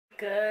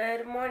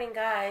Good morning,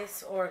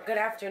 guys, or good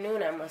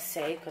afternoon, I must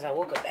say, because I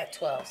woke up at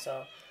 12.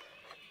 So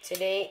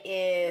today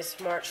is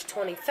March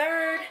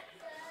 23rd.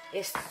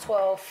 It's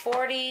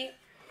 12:40.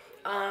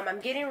 I'm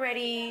getting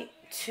ready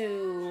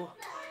to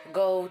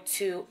go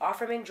to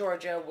Offerman,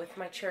 Georgia, with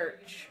my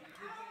church,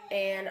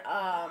 and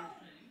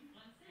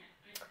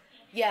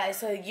yeah,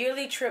 it's a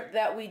yearly trip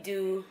that we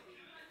do.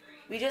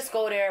 We just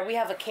go there. We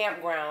have a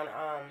campground.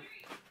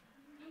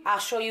 I'll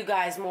show you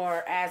guys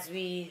more as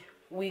we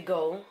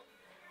go.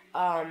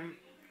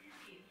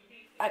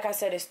 Like I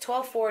said, it's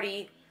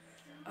 12:40.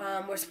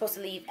 We're supposed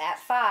to leave at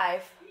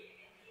 5.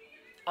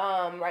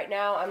 Right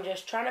now, I'm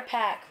just trying to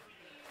pack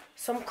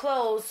some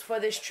clothes for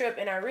this trip,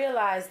 and I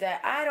realized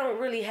that I don't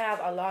really have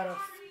a lot of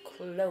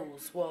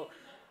clothes. Well,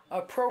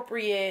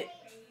 appropriate.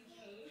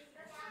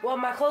 Well,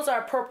 my clothes are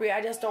appropriate.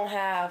 I just don't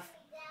have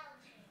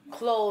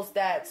clothes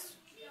that's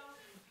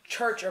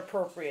church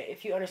appropriate,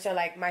 if you understand.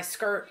 Like my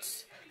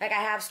skirts. Like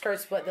I have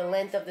skirts, but the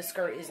length of the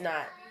skirt is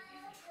not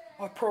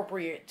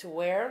appropriate to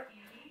wear.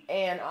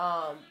 And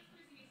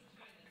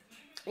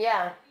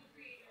yeah,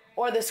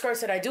 or the skirts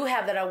that I do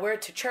have that I wear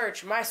to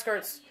church, my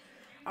skirts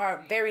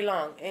are very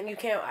long, and you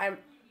can't,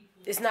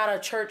 it's not a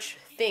church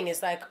thing,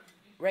 it's like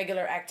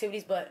regular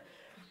activities, but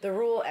the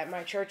rule at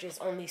my church is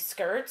only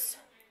skirts.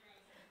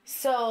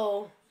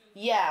 So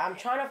yeah, I'm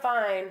trying to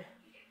find,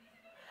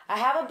 I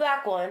have a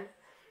black one,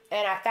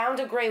 and I found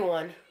a gray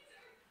one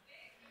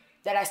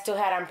that I still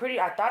had.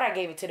 I thought I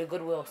gave it to the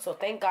Goodwill, so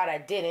thank God I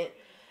didn't.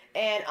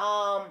 And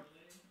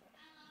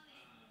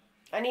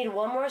I need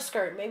one more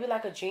skirt, maybe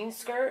like a jean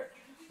skirt,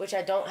 which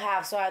I don't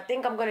have. So I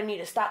think I'm gonna need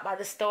to stop by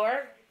the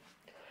store.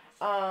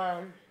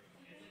 Yeah,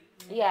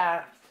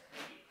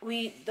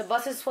 the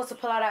bus is supposed to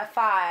pull out at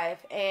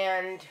 5,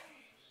 and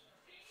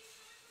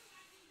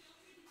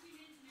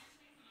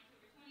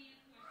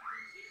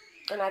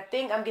I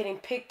think I'm getting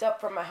picked up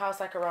from my house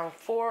like around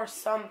 4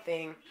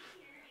 something.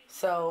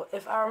 So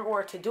if I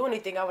were to do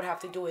anything, I would have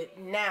to do it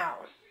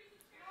now.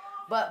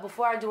 But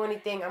before I do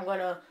anything, I'm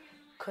gonna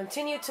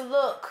continue to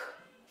look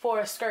for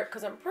a skirt,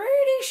 because I'm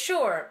pretty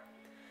sure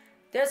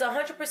there's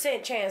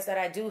 100% chance that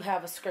I do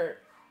have a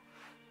skirt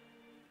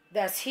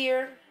that's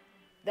here,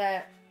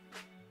 that,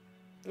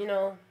 you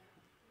know,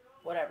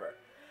 whatever.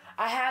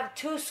 I have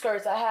 2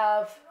 skirts I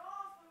have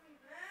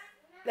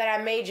that I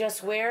may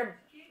just wear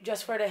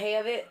just for the hay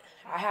of it.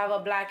 I have a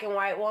black and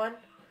white one,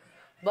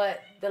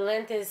 but the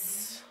length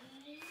is,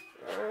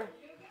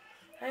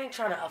 I ain't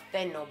trying to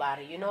offend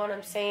nobody, you know what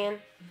I'm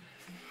saying?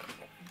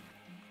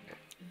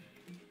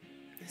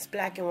 It's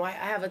black and white.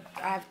 I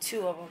have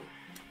 2 of them.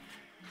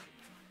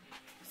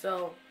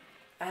 So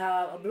I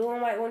have a blue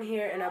and white one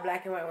here and a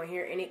black and white one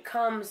here, and it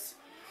comes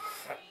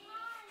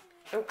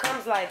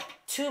like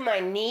to my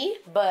knee,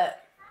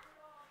 but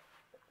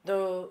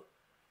the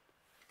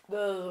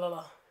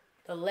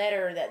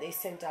letter that they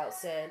sent out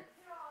said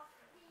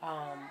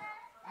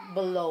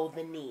below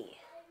the knee.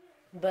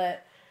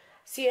 But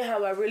seeing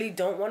how I really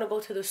don't want to go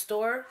to the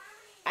store,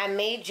 I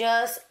may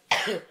just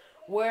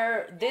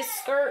wear this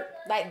skirt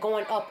like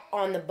going up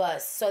on the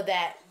bus, so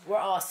that we're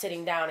all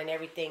sitting down and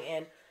everything,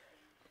 and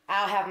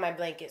I'll have my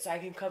blanket so I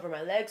can cover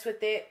my legs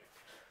with it.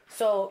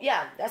 So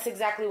yeah, that's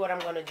exactly what I'm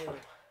gonna do.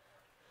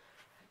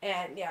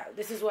 And yeah,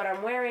 this is what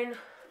I'm wearing.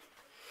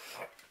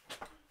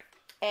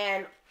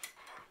 And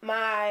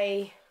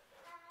my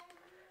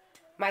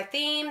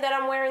theme that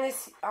I'm wearing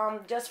this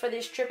just for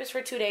this trip is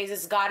for 2 days.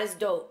 Is God is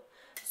dope.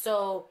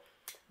 So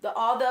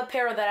all the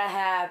apparel that I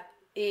have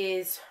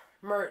is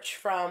merch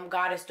from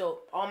God is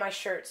Dope. All my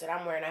shirts that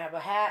I'm wearing. I have a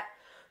hat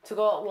to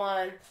go at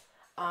one.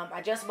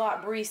 I just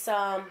bought Bree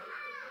some,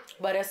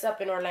 but it's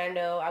up in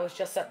Orlando. I was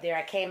just up there.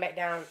 I came back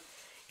down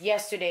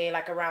yesterday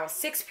like around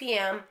 6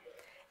 p.m.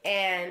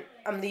 and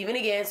I'm leaving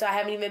again, so I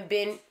haven't even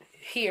been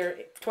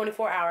here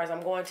 24 hours.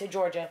 I'm going to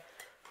Georgia,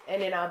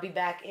 and then I'll be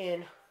back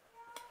in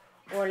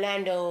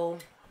Orlando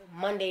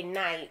Monday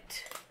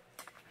night.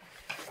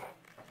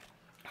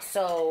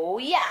 So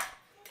yeah,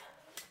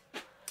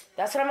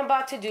 that's what I'm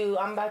about to do.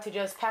 I'm about to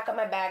just pack up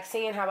my bag,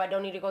 seeing how I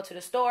don't need to go to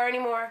the store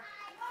anymore.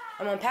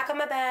 I'm going to pack up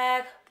my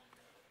bag,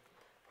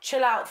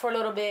 chill out for a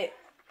little bit,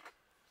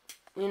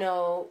 you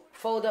know,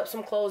 fold up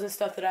some clothes and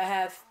stuff that I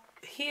have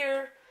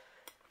here,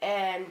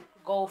 and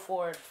go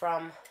forward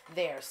from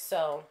there.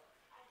 So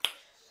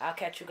I'll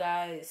catch you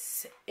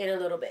guys in a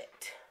little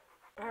bit.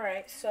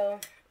 Alright, so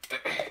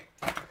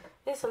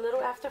it's a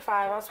little after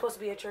 5. I'm supposed to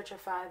be at church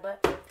at 5,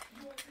 but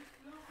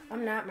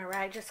I'm not. My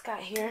ride just got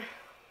here.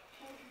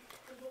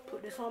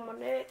 Put this on my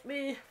neck,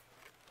 me.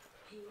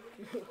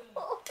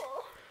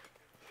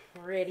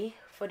 Ready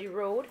for the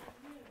road.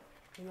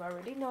 You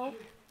already know.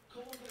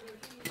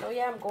 So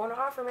yeah, I'm going to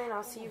Offerman.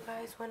 I'll see you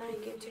guys when I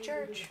get to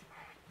church.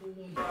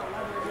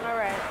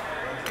 Alright.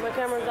 My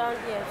camera's on?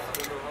 Yes.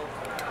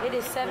 It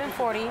is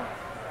 7:40.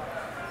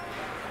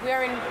 We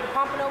are in the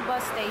Pompano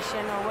bus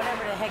station, or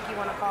whatever the heck you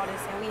want to call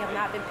this, and we have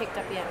not been picked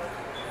up yet.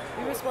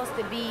 We were supposed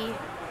to be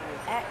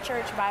at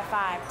church by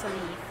 5 to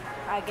leave.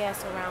 I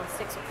guess around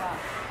 6 o'clock.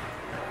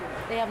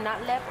 They have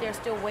not left. They're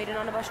still waiting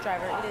on the bus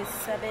driver. It is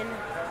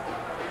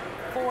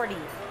 7:40.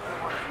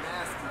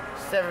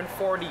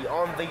 7:40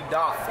 on the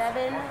dot.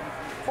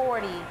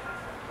 7:40,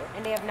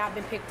 and they have not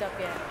been picked up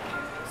yet.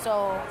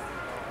 So,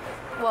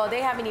 well,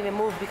 they haven't even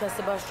moved because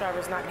the bus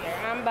driver's not here.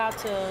 I'm about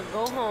to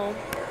go home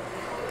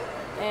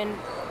and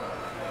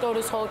throw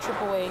this whole trip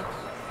away.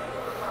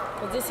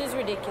 But this is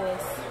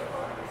ridiculous.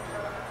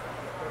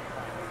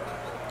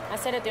 I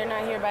said if they're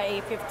not here by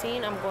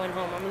 8:15, I'm going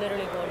home. I'm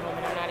literally going home,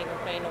 and I'm not even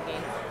playing no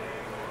games.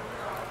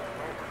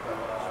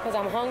 Because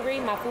I'm hungry.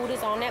 My food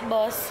is on that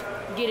bus,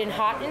 getting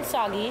hot and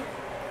soggy.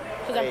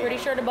 Because I'm pretty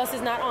sure the bus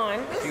is not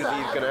on. You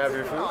gonna have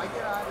your food?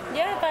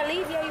 Yeah, if I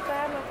leave, yeah, you can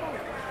have my food.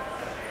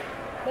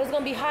 But it's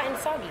gonna be hot and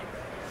soggy.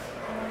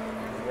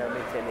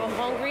 I'm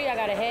hungry. I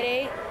got a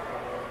headache.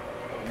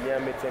 Yeah,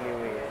 me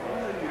anyway.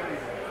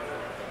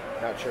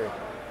 Not true.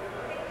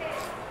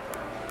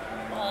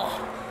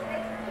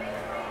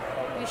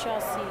 We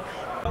shall see.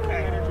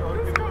 Okay.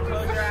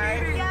 Close your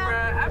eyes.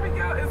 I think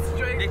it's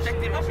straight.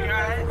 Detective, open your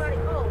eyes.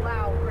 Oh,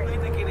 wow, great. What do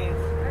you think it is?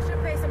 I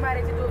should pay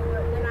somebody to do it,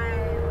 but then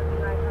I would be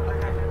like, oh, I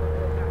have to.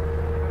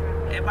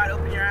 Everybody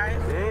open your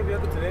eyes. Maybe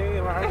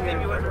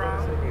what's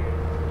wrong?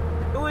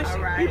 Who is she?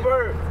 All right. He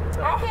bird.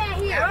 I can't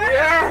hear.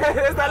 Yeah,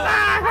 it's a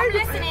lie. I'm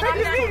listening.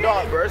 I'm not Too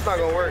dark, bro. It's not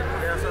gonna work.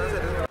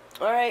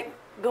 All right.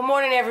 Good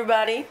morning,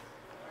 everybody.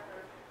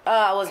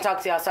 I wasn't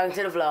talking to y'all. I was talking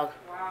to the vlog.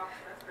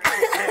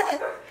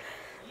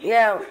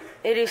 Yeah,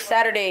 it is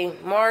Saturday,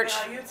 March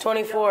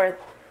 24th.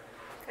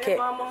 Hey,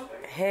 mama.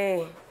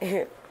 Hey.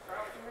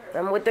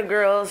 I'm with the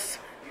girls.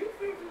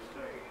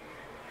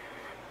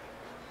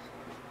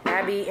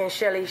 Abby and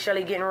Shelly.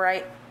 Shelly getting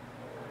right.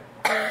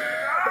 I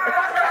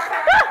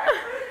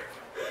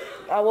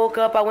woke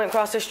up. I went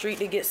across the street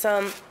to get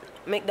some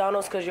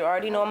McDonald's because you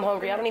already know I'm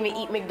hungry. I don't even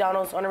eat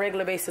McDonald's on a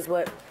regular basis,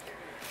 but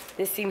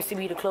this seems to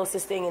be the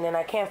closest thing. And then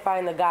I can't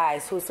find the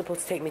guys who's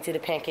supposed to take me to the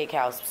pancake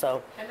house.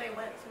 So. And they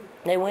went too.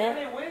 They went?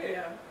 Yeah, they went.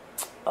 Yeah.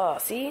 Oh,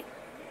 see?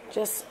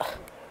 Just,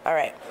 all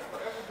right.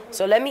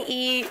 So let me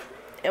eat,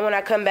 and when I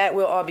come back,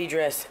 we'll all be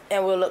dressed,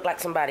 and we'll look like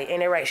somebody.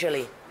 Ain't that right,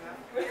 Shelly?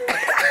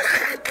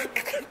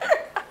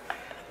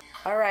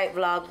 All right,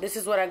 vlog. This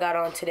is what I got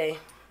on today.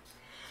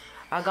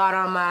 I got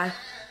on my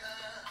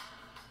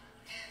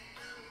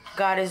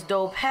Goddess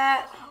Dope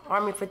hat,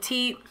 Army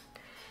Petite,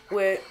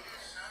 with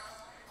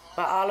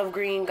my olive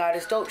green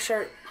Goddess Dope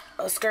shirt,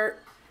 a skirt,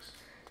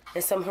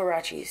 and some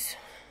huaraches.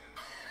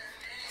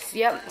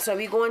 Yep, so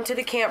we going to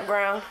the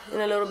campground in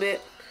a little bit.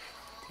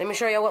 Let me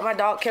show y'all what my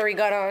dog Carrie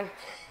got on.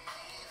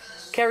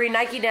 Carrie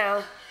Nike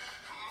down.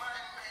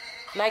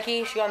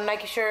 Nike, she got a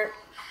Nike shirt.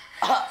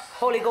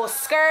 Holy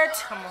Ghost skirt,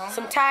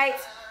 some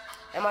tights,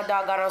 and my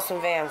dog got on some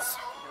Vans.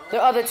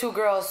 The other two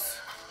girls,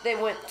 they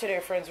went to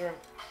their friend's room.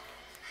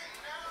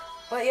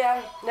 But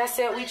yeah, that's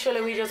it. We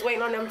chilling. We just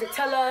waiting on them to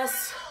tell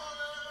us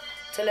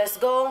to let's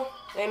go.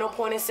 Ain't no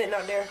point in sitting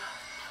out there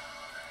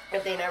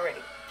if they not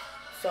ready.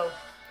 So.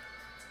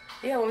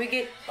 Yeah, when we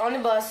get on the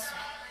bus,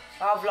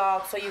 I'll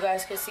vlog so you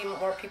guys can see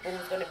more people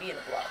who's going to be in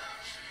the vlog.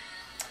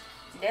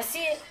 That's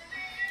it.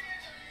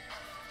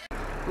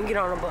 We get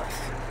on the bus.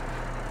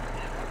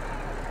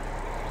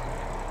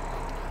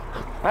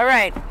 All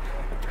right.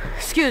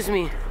 Excuse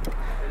me.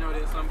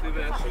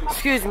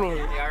 Excuse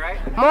me.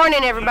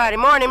 Morning, everybody.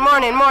 Morning,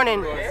 morning,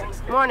 morning.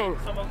 Morning.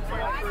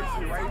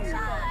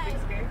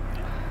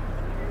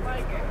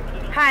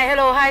 Hi,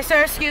 hello, hi,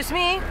 sir. Excuse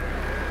me.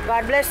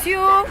 God bless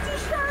you.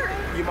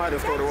 You might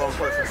have told the wrong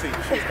person seat.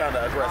 She's kind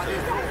of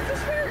aggressive.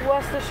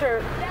 What's the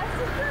shirt?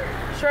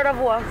 Shirt of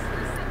what?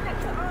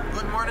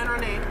 Good morning,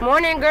 Renee.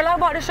 Morning, girl. I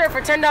bought the shirt for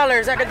 $10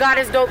 at the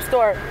Goddess Dope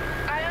store.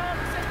 Sent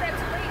that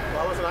too late.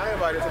 Why wasn't I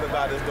invited to the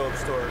Goddess Dope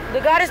store?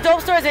 The Goddess Dope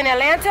store is in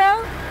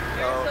Atlanta?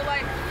 So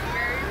like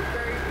very,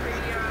 very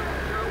pretty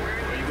girl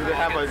wearing. Do they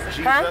have a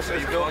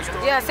Jesus dope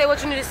store? Yeah, say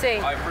what you need to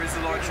say. I praise the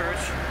Lord Church.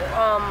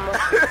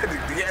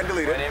 Yeah,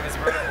 delete My it. name is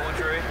Brother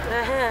Audrey,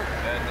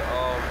 and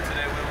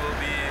today we will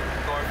be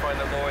glorifying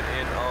the Lord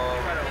in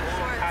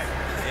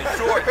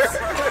shorts. Yes,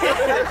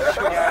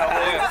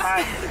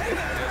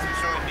 we're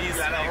showing these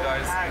today,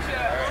 guys.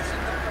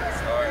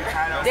 All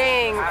right.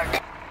 Dang.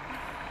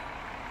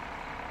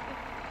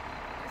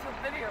 It's a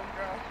video,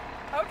 girl.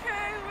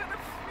 Okay, with the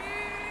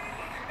feet.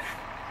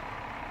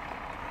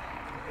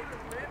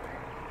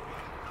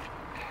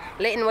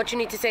 Leighton, what you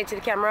need to say to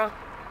the camera?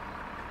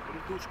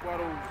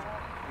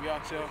 We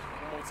out here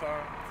one more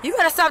time. You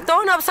gotta stop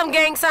throwing up some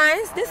gang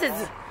signs.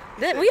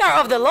 We are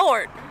of the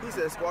Lord. He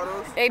said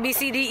squatters. A, B,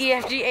 C, D, E,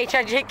 F, G, H,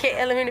 I, J, K,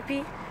 L, M, N,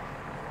 P.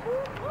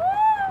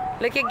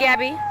 Look at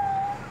Gabby.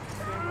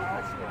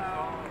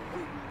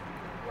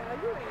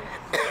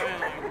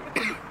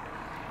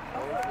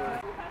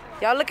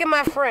 Y'all look at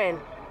my friend.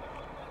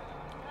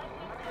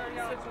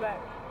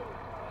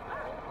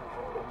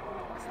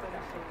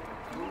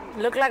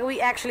 Look like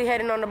we actually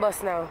heading on the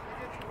bus now.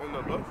 On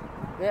the bus?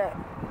 Yeah.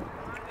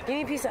 Give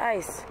me a piece of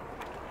ice.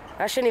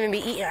 I shouldn't even be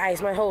eating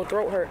ice. My whole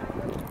throat hurt.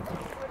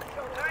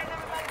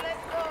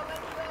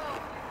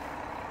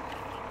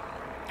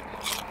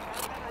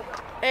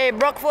 Hey,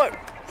 Brookfoot.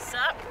 What's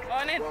up?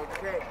 Morning.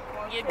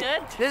 You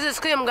good? This is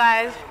Kim,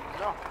 guys.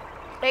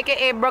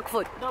 AKA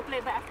Brookfoot. Don't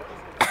play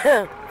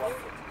basketball.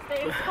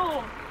 Stay in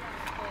school.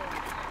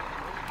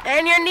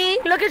 And your knee.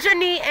 Look at your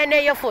knee and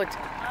then your foot.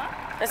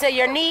 I said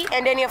your knee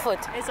and then your foot.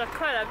 It's a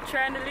cut. I'm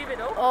trying to leave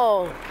it open.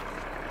 Oh.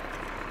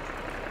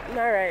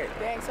 All right.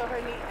 Dang, so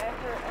her knee and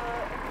her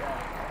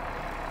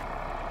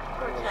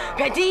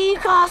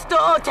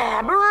Pentecostal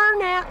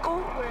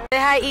Tabernacle. Say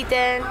hi,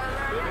 Ethan.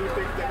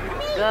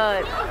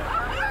 Good.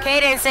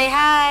 Kaden, say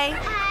hi.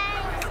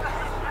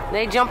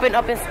 They jumping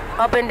up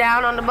and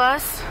down on the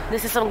bus.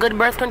 This is some good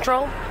birth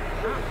control.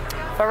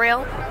 For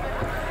real.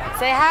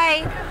 Say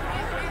hi.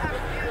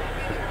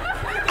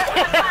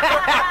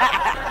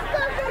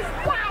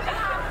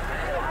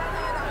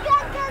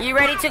 You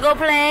ready to go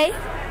play?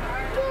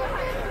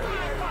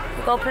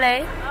 Go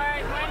play?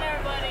 Alright, morning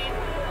everybody.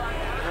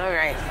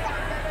 Alright.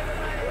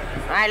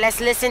 Alright, let's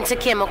listen to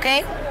Kim,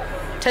 okay?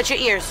 Touch your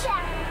ears.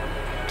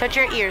 Touch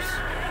your ears.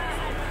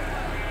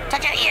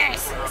 Touch your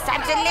ears. It's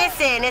time to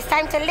listen. It's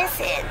time to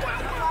listen.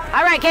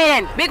 Alright,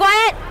 Kaden, be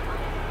quiet.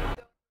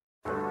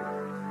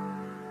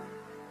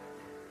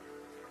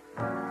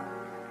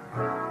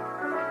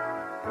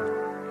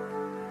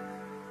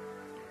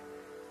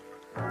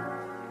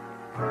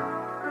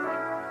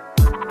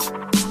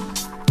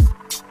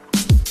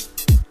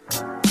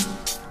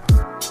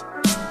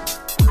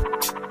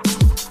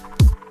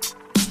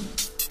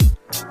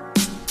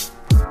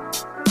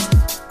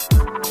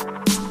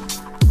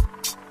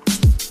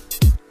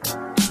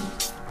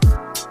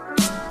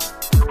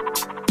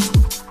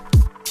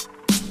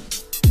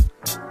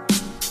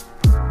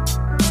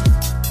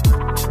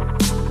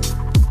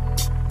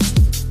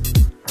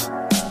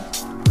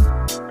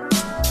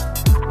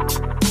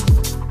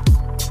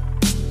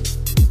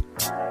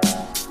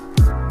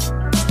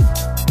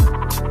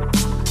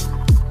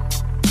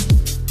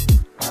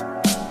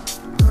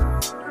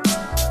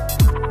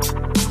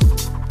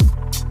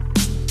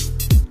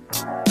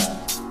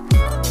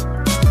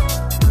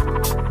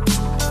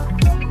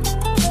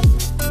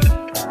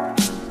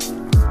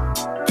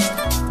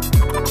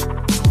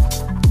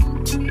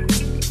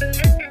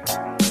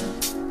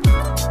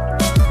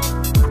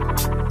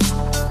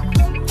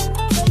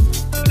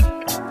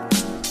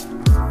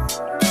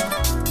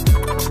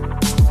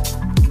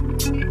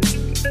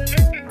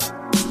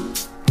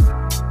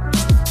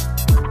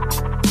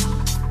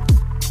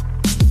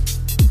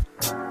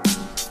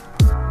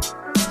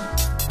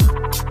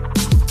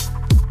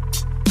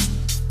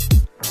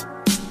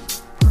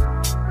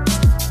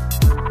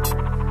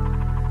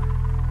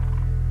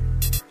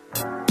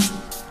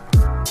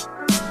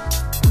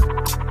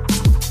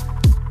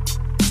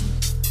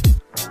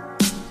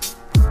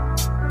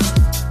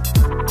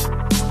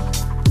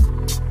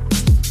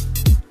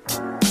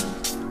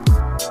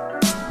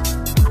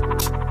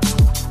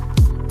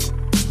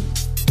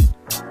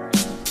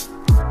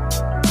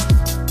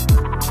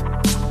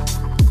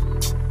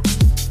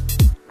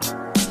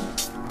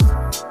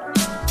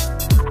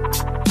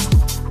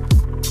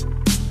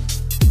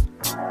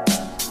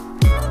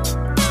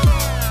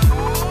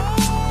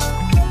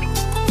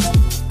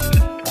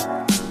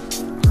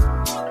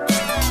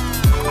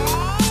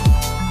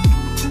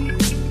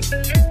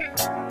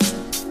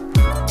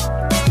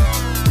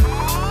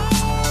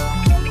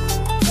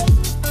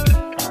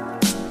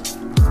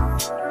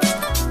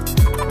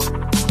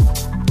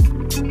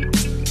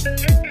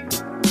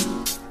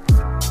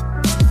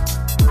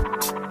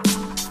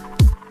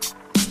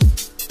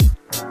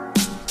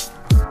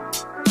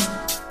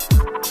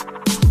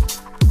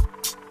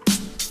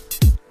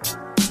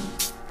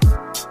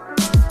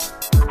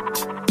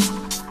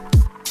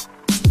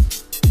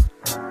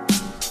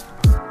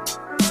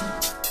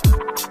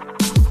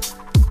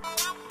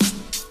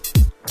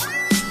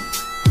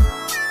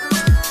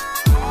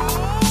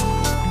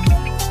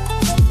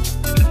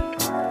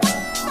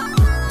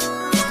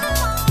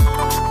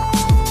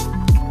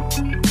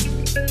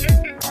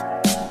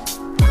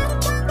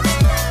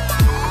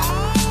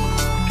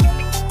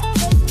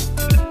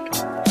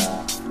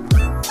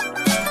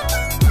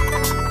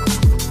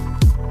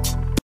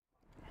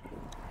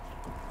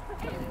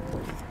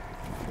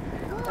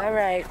 All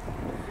right.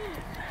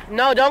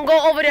 No, don't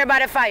go over there by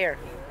the fire.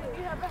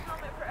 You have a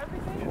helmet for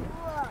everything?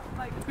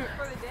 Like,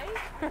 for the day?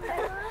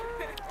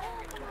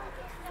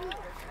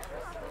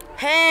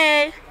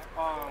 Hey. Yeah.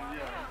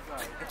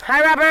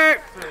 Hi,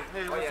 Robert.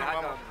 Hey, what's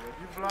up?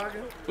 You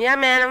vlogging? Yeah,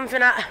 man, I'm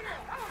finna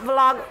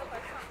vlog. All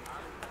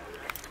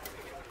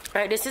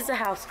right, this is the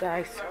house,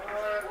 guys.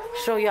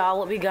 Show y'all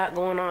what we got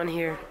going on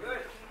here.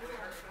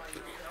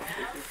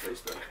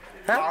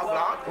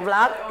 Huh?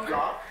 Vlog?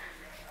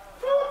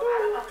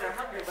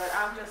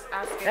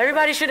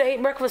 Everybody should have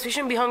ate breakfast. We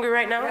shouldn't be hungry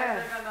right now.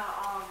 The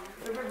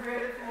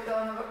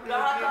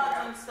hot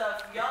dogs and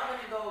stuff, y'all gonna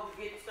go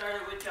get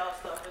started with y'all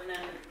stuff, and then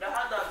the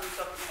hot dogs and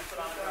stuff we're gonna put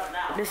on the grill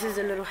now. This is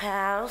a little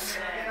house.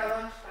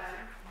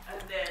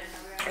 And then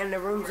And the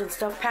rooms and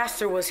stuff.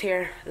 Pastor was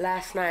here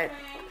last night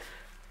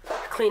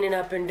cleaning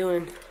up and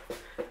doing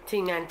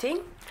ting and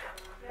ting.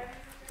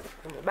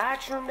 In the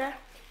bathroom there.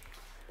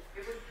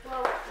 this is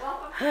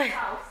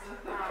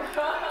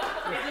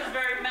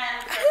very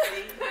man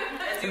friendly.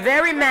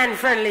 Very man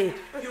friendly.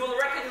 You will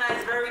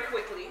recognize very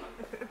quickly.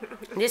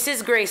 This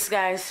is Grace,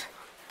 guys.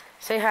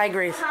 Say hi,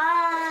 Grace.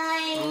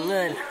 Hi.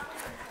 Good.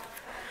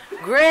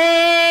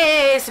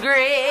 Grace,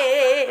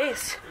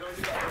 Grace.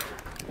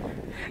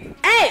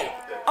 Hey!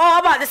 Oh,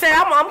 I'm about to say,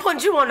 I'm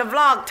putting you on the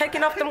vlog,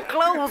 taking off them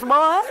clothes,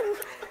 boy.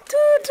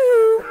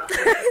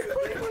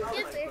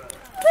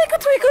 Twinkle,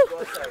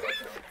 twinkle.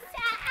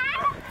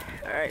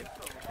 All right.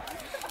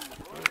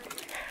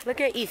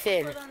 Look at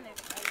Ethan.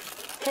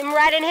 Him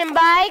riding him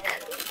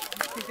bike.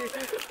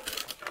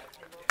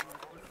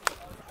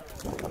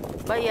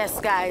 But yes,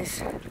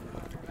 guys.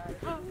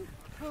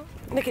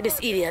 Look at this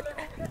idiot.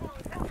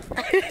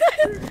 Here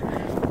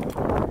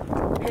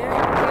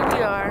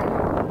we are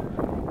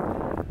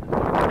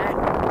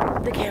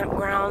at the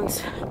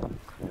campgrounds.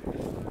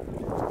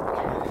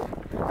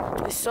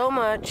 There's so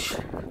much.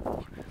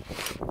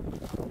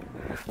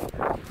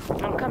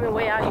 I'm coming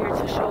way out here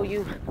to show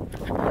you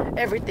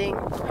everything.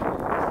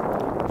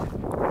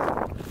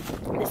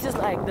 This is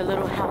like the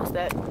little house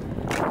that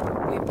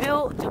we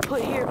built to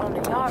put here on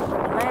the yard, on the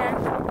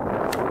land.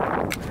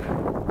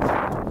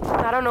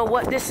 I don't know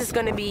what this is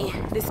going to be,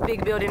 this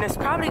big building. It's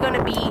probably going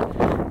to be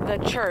the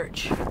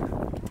church.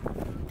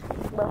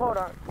 But hold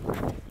on.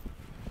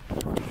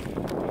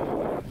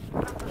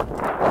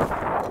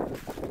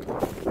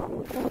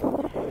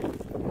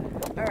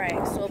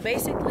 Alright, so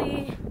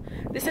basically,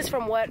 this is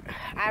from what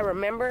I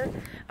remember.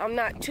 I'm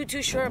not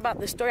too sure about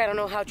the story. I don't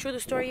know how true the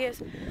story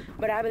is.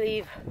 But I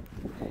believe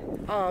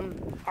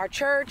our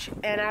church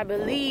and I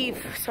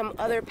believe some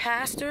other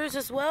pastors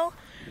as well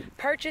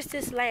purchased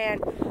this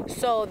land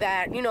so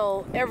that, you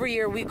know, every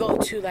year we go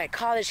to like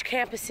college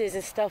campuses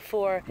and stuff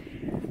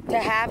to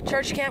have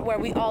church camp where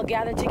we all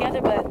gather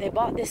together. But they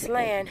bought this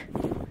land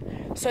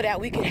so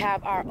that we could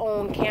have our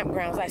own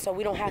campgrounds, like, so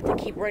we don't have to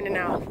keep renting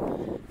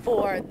the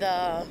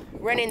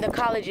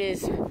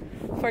colleges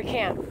for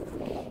camp.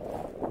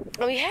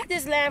 And we had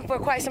this land for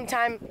quite some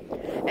time,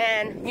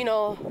 and you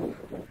know,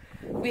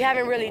 we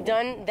haven't really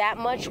done that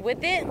much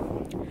with it,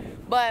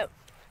 but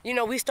you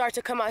know, we start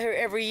to come out here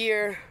every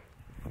year.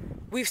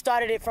 We've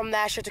started it from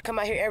last year to come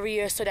out here every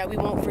year so that we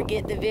won't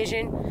forget the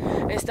vision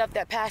and stuff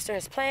that Pastor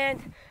has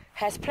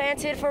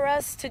planted for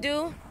us to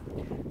do.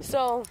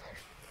 So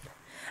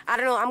I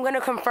don't know, I'm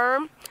gonna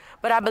confirm,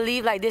 but I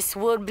believe like this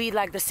would be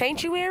like the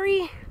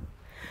sanctuary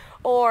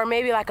or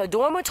maybe like a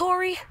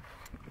dormitory.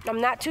 I'm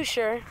not too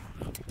sure,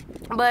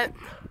 but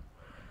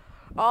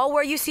all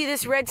where you see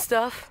this red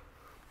stuff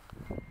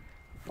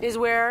is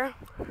where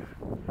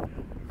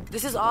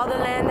this is all the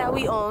land that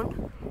we own.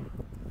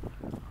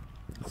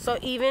 So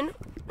even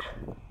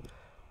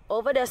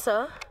over there,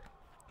 sir,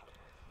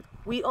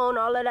 we own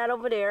all of that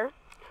over there.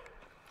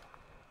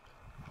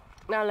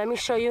 Now let me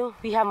show you,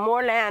 we have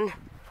more land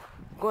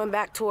going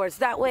back towards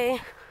that way.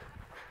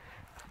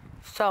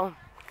 So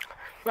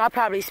I'll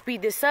probably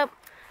speed this up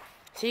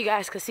so you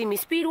guys can see me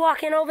speed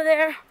walking over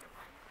there.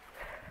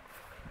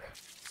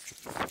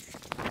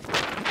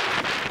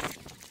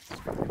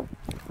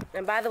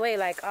 And by the way,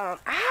 like,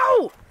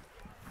 ow!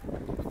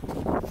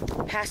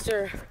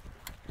 Pastor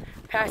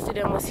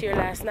them was here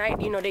last night.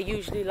 You know, they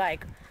usually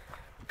like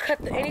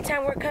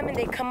anytime we're coming,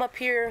 they come up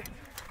here.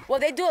 Well,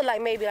 they do it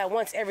like maybe like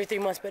once every 3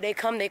 months, but they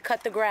come, they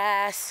cut the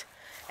grass,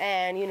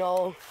 and you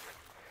know,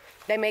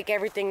 they make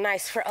everything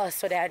nice for us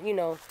so that, you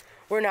know,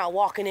 we're not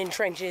walking in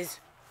trenches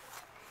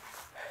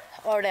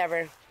or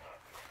whatever.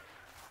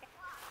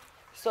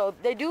 So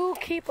they do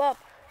keep up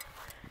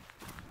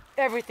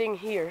everything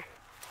here.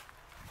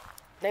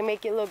 They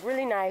make it look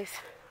really nice.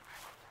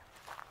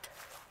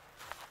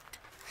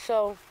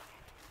 So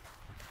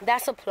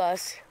that's a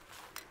plus.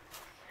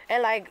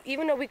 And like,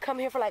 even though we come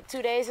here for like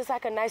 2 days, it's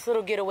like a nice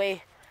little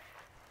getaway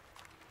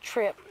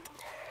trip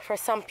for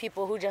some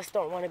people who just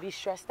don't want to be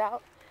stressed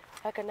out.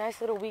 Like a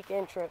nice little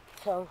weekend trip.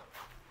 So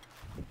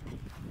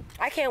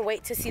I can't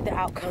wait to see the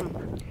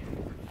outcome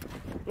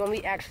when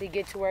we actually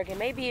get to work. And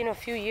maybe in a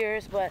few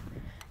years, but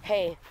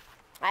hey,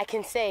 I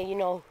can say, you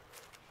know,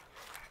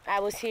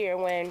 I was here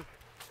when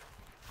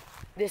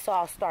this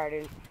all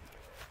started.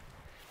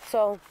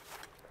 So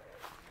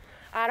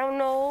I don't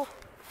know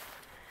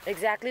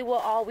exactly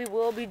what all we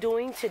will be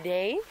doing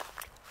today,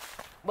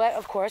 but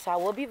of course I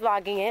will be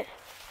vlogging it.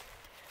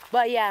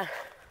 But yeah,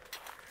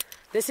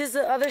 this is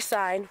the other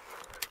side.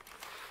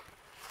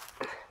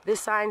 This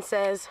sign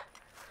says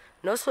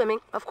no swimming,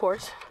 of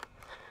course.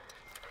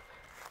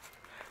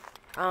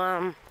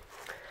 I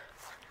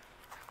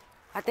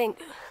think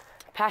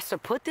Pastor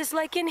put this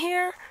lake in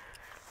here,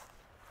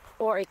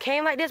 or it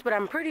came like this, but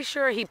I'm pretty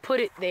sure he put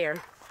it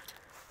there.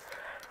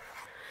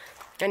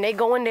 And they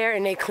go in there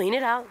and they clean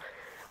it out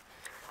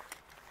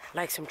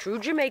like some true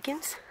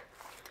Jamaicans.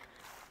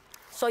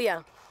 So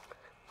yeah,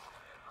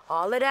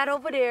 all of that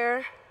over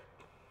there,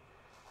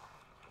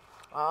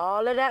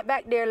 all of that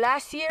back there.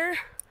 Last year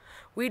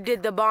we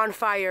did the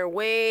bonfire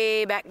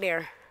way back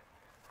there.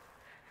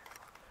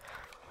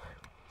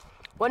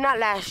 Well, not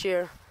last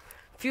year,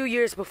 a few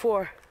years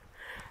before.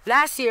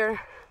 Last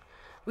year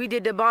we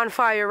did the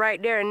bonfire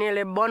right there and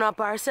nearly burn up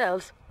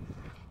ourselves.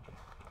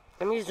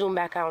 Let me zoom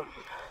back out.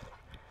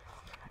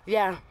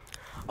 Yeah,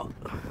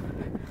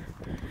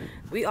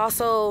 we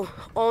also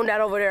own that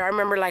over there. I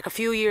remember like a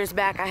few years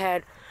back I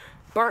had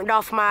burnt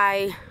off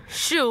my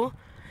shoe,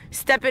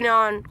 stepping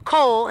on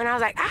coal, and I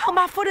was like, ow,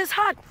 my foot is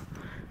hot.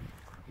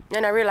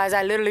 Then I realized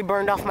I literally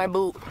burned off my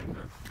boot.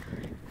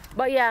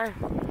 But yeah.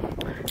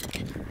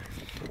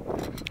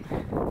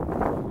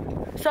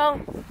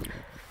 So,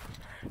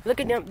 look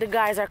at them. The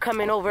guys are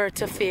coming over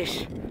to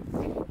fish.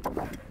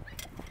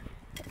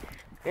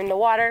 In the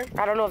water.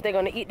 I don't know if they're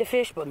going to eat the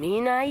fish, but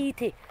me not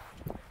eat it.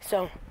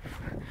 So,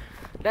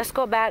 let's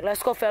go back.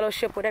 Let's go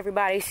fellowship with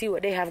everybody, see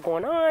what they have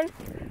going on.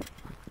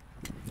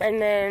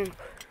 And then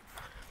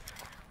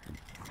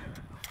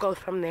go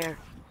from there.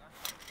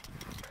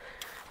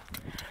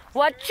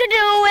 What you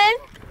doing?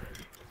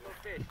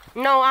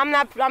 No, I'm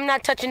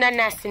not touching that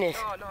nastiness.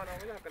 No, we're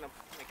not gonna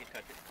make it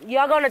touch it.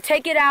 Y'all gonna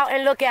take it out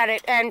and look at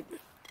it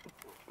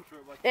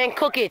and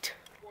cook it.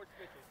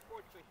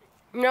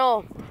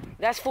 No,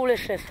 that's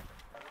foolishness.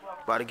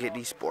 About to get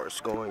these sports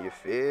going, you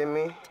feel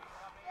me?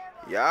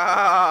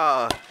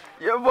 Yeah,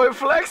 your boy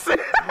flexing.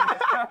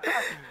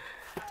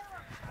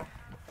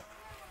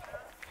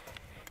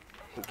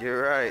 Get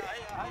right.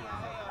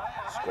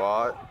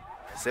 Squad.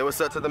 Say what's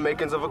up to the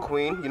makings of a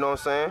queen, you know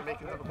what I'm saying?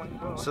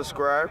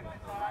 Subscribe.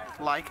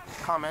 Like,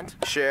 comment,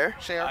 Share.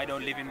 I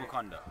don't live in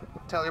Wakanda.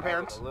 tell your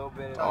parents. A little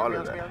bit. All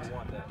of that.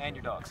 And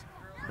your dogs.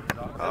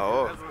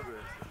 Oh.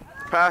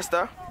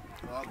 Pastor,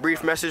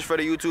 brief message for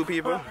the YouTube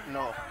people.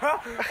 No.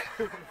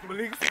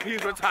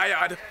 He's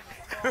retired.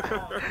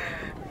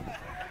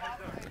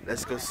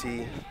 Let's go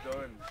see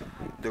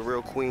the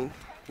real queen,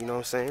 you know what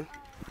I'm saying?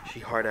 She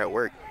hard at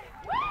work.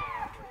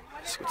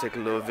 Let's go take a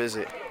little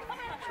visit.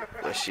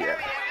 Where's she at?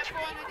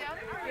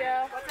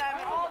 Yeah.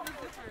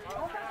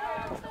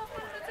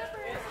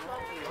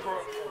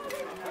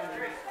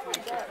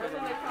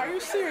 Are you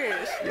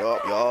serious?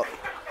 Yup. You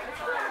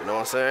know what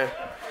I'm saying?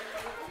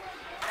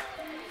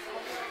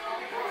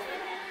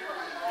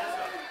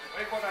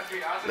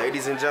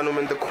 Ladies and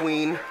gentlemen, the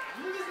queen.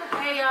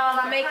 Hey y'all,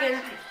 I'm making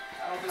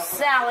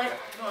salad.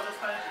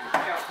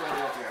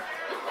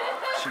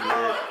 She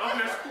lit.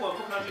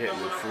 Getting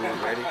the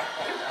food ready.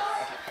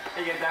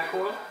 You get that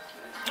cool?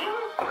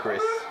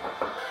 Chris.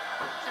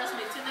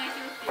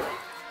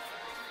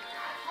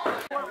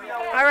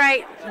 All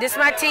right, this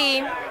my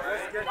team.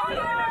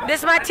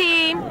 This my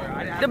team,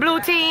 the blue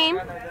team.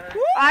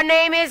 Our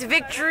name is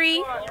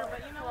Victory.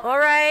 All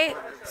right,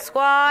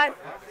 squad.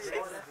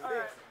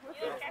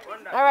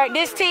 All right,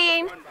 this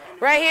team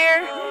right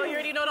here. Oh, you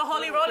already know the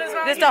Holy Rollers,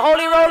 right? This the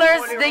Holy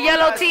Rollers, the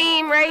yellow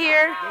team right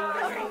here.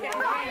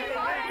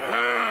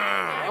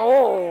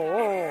 Oh.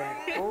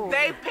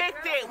 They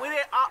picked it. We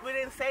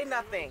didn't say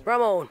nothing.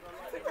 Ramon.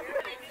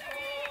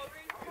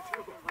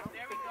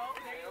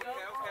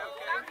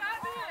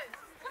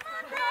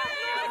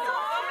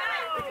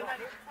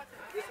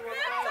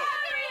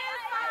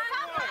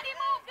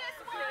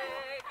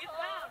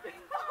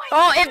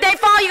 Oh, if they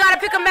fall, you gotta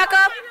pick them back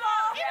up.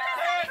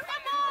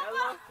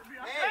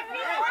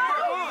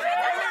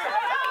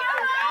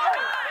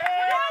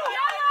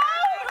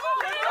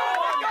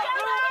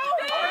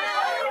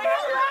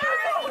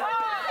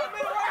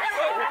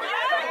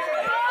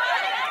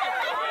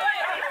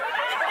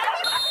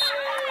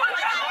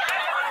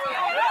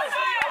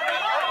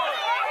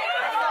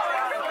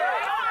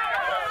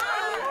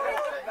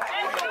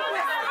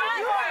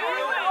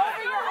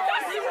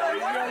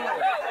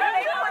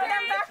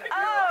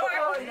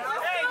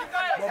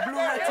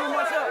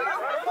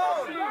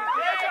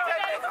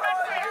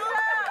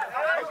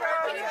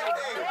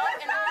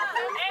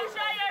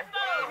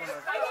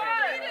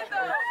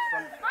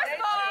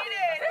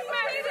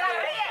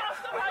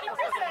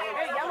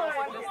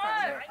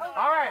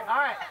 All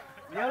right.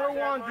 Yellow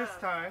won this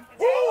time.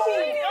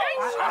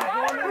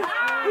 I'm going to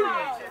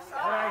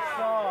what I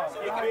saw.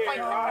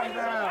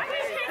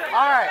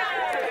 All right.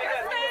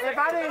 If I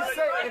didn't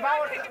say, if I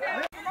was...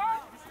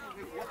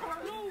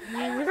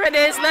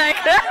 Renee's like,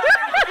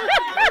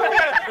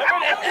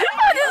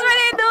 what is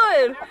Renee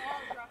doing?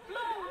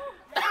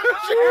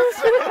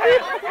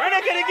 We're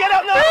not going to get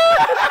up now.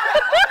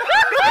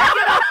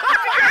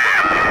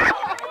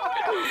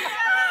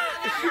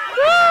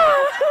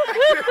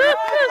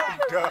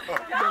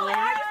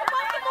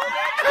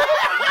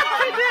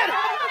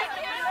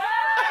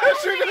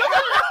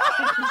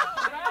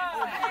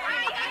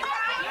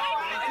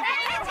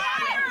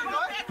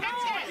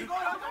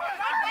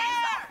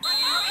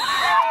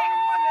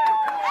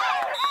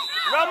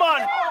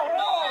 Ramon!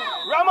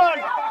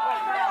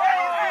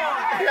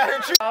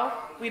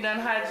 We done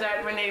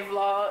hijacked Renee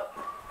vlog.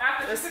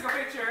 After she took a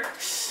picture.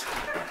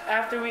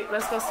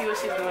 Let's go see what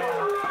she's doing.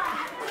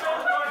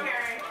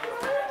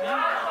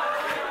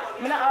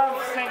 I'm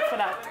not thank for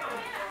that.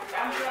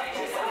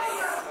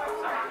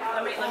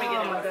 Let me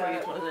get it before you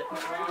close it.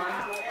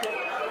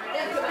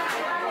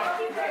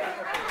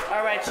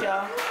 All right,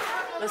 y'all.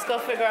 Let's go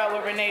figure out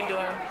what Renee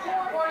doing.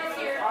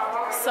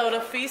 So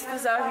the feast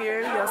is out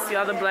here. Y'all see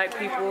all the black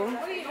people.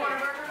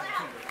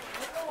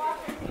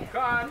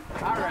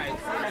 Alright,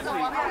 see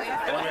you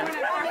next week.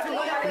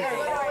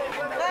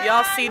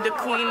 Y'all see the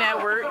queen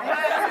at work.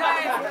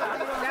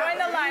 Join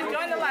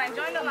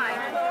the line.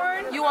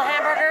 Corn. You want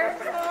hamburger?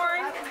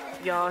 Corn.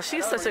 Y'all,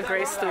 she's such a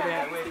great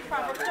student.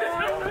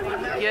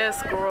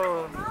 Yes,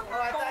 girl.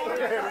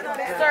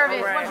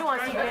 Service. Right. What you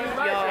want, TJ?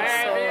 Y'all,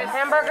 so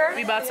Hamburger?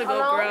 we about to go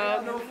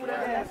grub.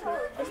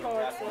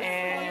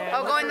 And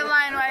Oh, go in the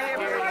line right here.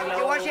 you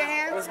You wash your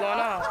hands? what's going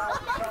on?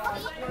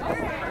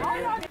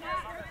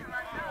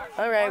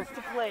 All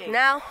right.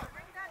 Now,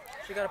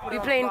 we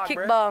playing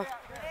kickball.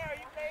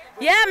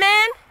 Yeah,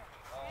 man.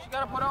 She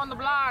gotta put her on the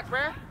block,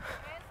 bruh.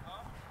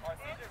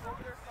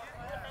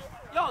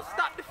 Yo,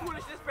 stop the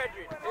foolishness,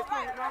 Frederick.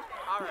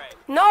 Alright.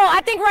 No,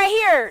 I think right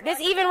here. This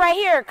even right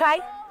here, Kai.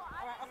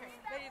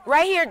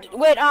 Right here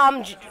with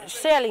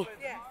Sally.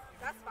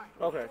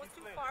 Okay.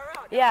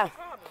 Yeah.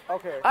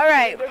 Okay. All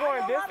right. They're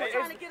going this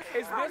way.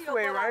 It's this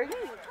way, right?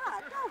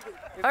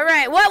 All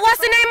right. What's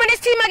the name of this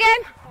team again?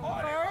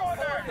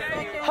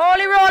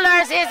 Holy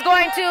Rollers is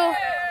going to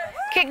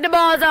kick the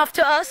balls off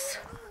to us.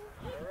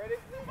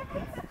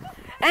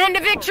 And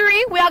the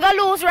victory, we are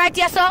gonna lose, right?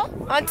 Yes, sir.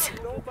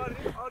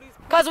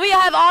 Because we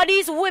have all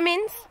these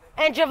women's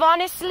and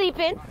Javon is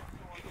sleeping.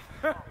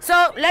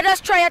 So let us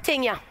try a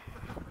thing, yeah.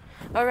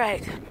 All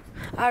right.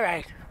 All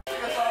right.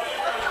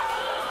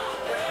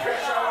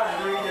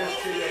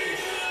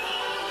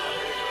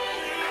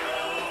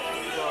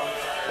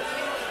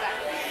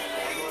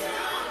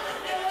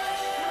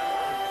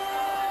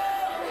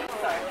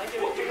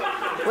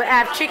 We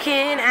have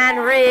chicken and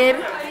rib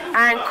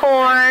and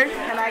corn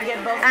Can I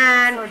get both?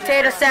 and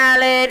potato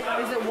salad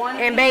Is it one?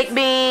 and baked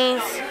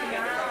beans.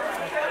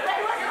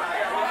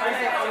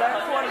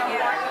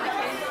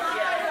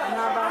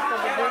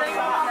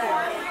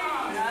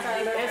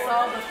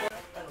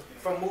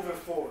 From moving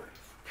forward,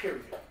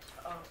 period.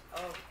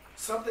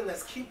 Something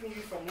that's keeping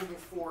you from moving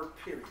forward,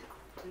 period.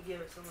 We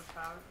give it so much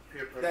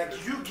power. That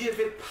you give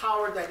it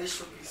power that it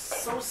should be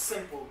so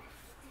simple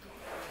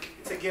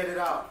to get it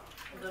out.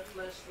 The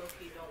flesh,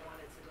 low-key, don't want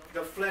it to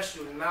go. The flesh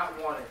do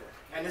not want it.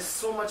 And there's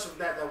so much of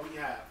that we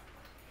have.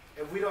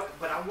 If we don't,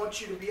 but I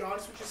want you to be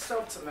honest with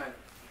yourself tonight.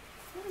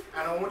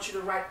 And I want you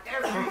to write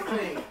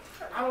everything.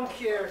 I don't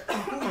care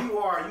who you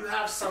are, you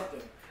have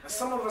something. And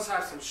some of us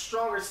have some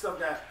stronger stuff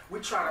that we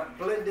try to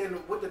blend in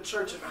with the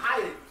church and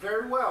hide it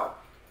very well.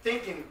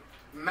 Thinking,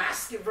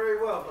 mask it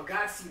very well, but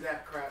God see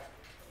that crap.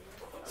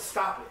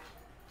 Stop it.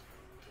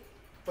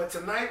 But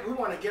tonight, we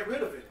want to get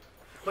rid of it.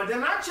 But then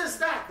not just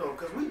that, though,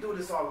 because we do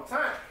this all the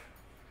time.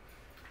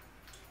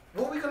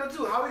 What are we going to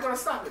do? How are we going to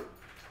stop it?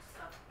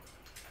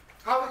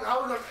 How are we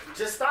going to...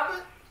 Just stop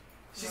it?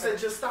 She said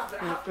just stop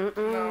it.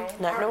 No.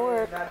 Not gonna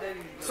work.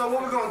 So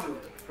what we going to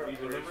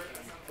do?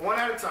 One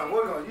at a time.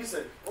 What we going to do? You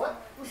said,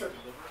 what? Who said?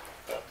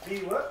 Be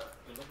what?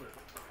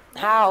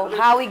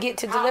 How we get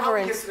to How we get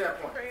deliverance? to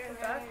that point?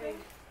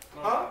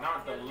 Huh?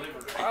 Not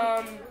deliberate.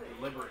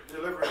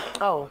 Deliberate.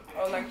 Oh.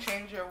 Oh, like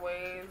change your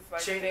ways,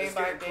 like Change, day let's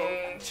by get it close.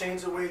 day.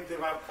 Change the way you think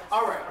about.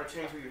 All right. Or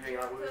change who you hang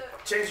out with.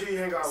 Change who you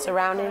hang out with.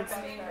 Surroundings.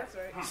 That's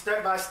right.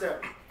 Step by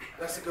step.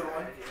 That's a good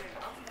one.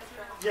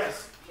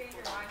 Yes.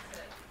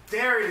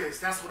 There it is.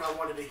 That's what I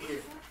wanted to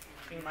hear.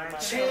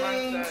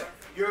 Change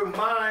your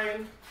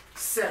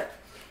mindset.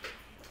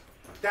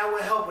 That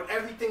will help with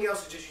everything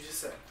else that you just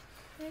said.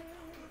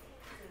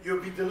 You'll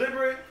be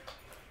deliberate.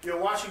 You'll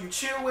watch who you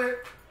chill with.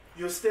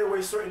 You'll stay away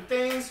from certain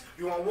things.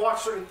 You won't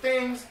watch certain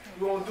things.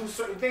 You won't do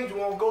certain things. You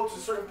won't go to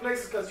certain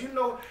places because you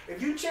know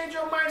if you change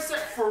your mindset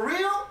for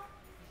real,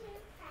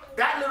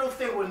 that little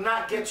thing will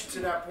not get you to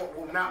that point.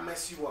 Will not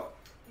mess you up.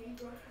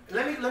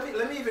 Let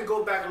me even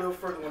go back a little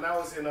further. When I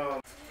was in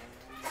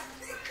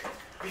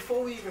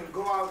before we even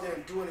go out there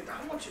and do anything,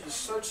 I want you to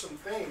search some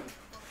things.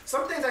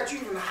 Some things that you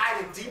even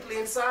hiding deeply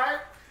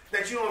inside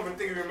that you don't even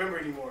think you remember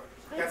anymore.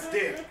 That's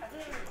dead.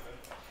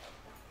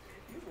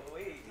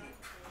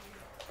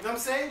 You know what I'm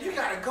saying? You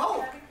gotta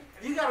go.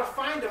 You gotta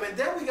find them, and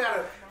then we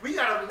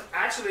gotta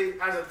actually,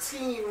 as a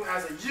team,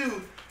 as a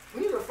youth,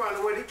 we need to find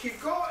a way to keep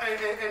going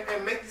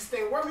and make this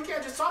thing work. We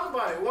can't just talk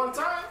about it one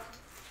time.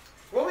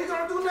 What are we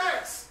gonna do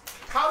next?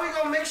 How are we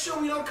gonna make sure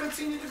we don't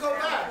continue to go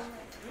back?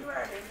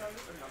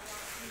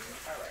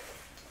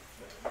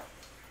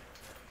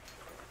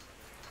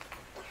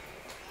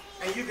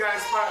 And you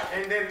guys,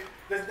 and then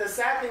the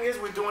sad thing is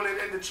we're doing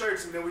it in the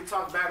church, and then we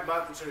talk bad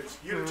about the church.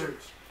 You the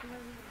church.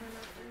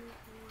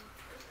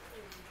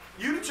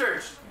 You the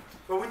church.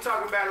 But we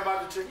talking bad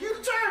about the church. You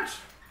the church.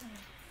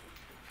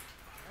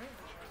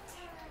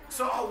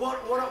 So what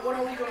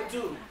are we gonna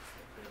do?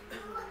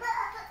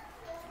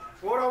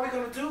 What are we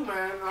gonna do,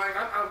 man? Like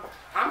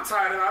I'm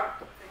tired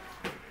of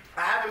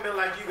I haven't been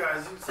like you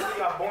guys. Some of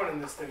y'all born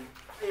in this thing.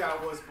 Yeah,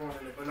 I was born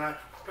in it, but not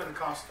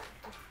Pentecostal.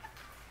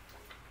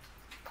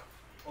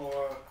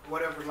 Or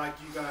whatever, like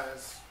you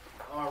guys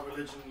are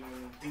religion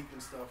and deep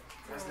and stuff.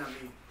 That's not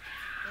me.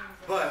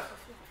 But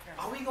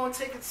are we gonna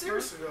take it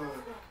seriously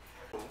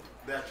though?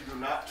 That you do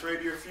not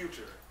trade your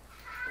future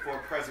for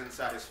present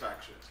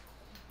satisfaction.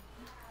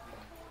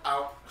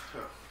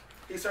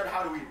 He said,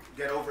 how do we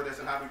get over this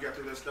and how do we get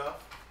through this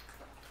stuff?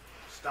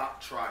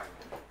 Stop trying.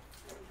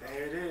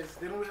 There it is.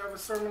 Didn't we have a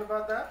sermon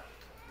about that?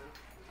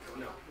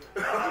 No.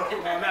 No,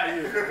 not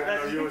you. I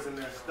know you was in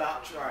there.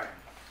 Stop trying.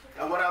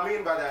 And what I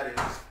mean by that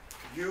is,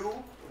 you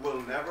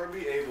will never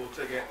be able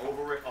to get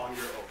over it on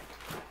your own.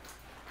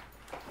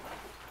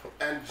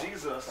 And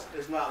Jesus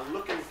is not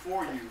looking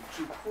for you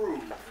to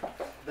prove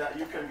that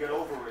you can get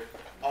over it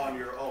on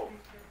your own.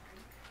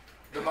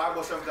 The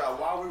Bible says that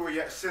while we were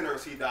yet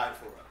sinners, he died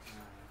for us.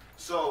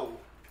 So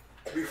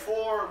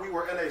before we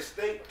were in a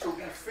state to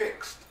be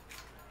fixed,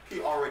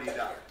 he already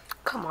died.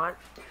 Come on.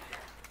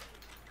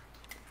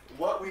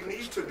 What we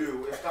need to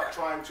do is stop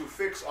trying to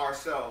fix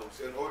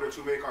ourselves in order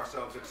to make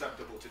ourselves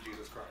acceptable to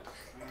Jesus Christ.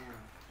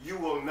 You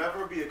will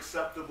never be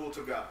acceptable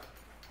to God.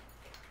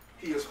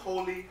 He is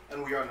holy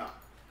and we are not.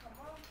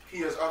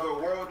 He is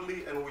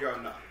otherworldly and we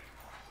are not.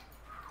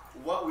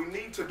 What we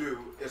need to do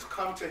is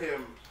come to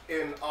him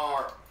in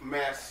our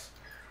mess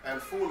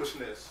and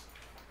foolishness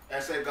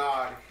and say,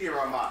 God, here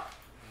am I.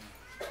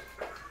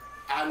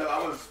 I know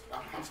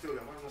I'm still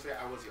young. I was going to say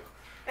I was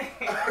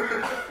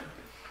young.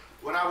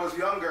 When I was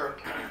younger,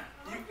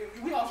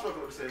 we all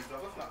struggle with the same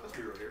stuff. Let's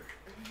be real here.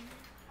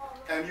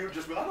 And you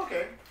just be like,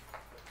 okay,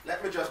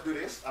 let me just do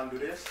this, undo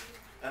this,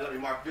 and let me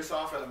mark this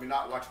off, and let me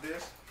not watch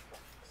this.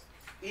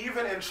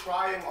 Even in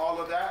trying all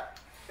of that,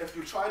 if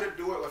you try to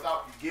do it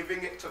without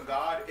giving it to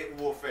God, it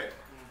will fail.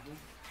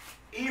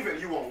 Even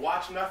you won't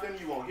watch nothing,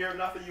 you won't hear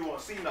nothing, you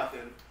won't see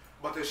nothing,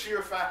 but the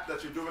sheer fact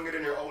that you're doing it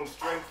in your own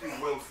strength, you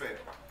will fail.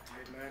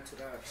 Amen to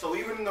that. So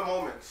even in the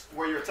moments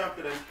where you're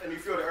tempted and you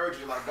feel the urge,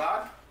 you're like,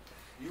 God,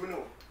 you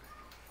know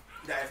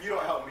that if you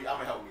don't help me, I'm going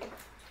to help me.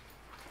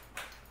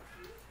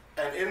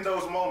 And in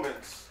those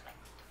moments,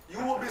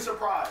 you will be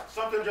surprised.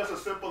 Something just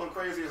as simple and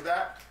crazy as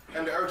that,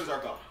 and the urges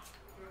are gone.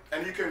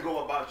 And you can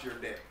go about your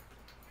day.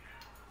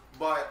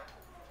 But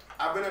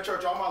I've been in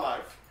church all my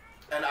life,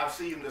 and I've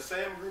seen the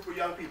same group of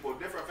young people,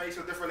 different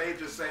faces, different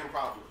ages, same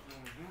problem.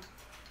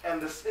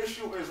 And this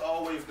issue is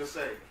always the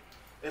same.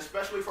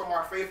 Especially from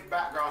our faith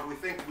background, we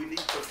think we need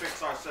to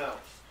fix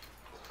ourselves.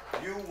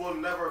 You will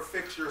never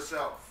fix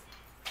yourself.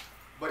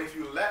 But if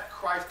you let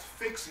Christ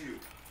fix you,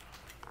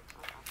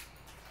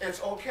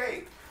 it's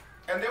okay.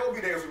 And there will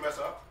be days we mess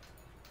up.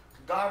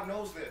 God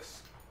knows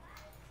this.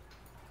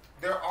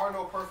 There are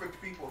no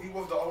perfect people. He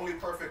was the only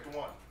perfect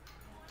one.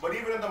 But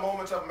even in the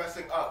moments of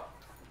messing up,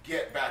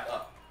 get back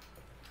up.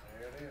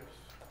 There it is.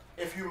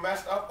 If you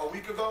messed up a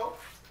week ago,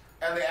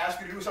 and they ask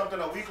you to do something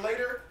a week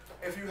later,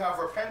 if you have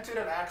repented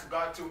and asked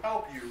God to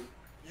help you,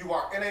 you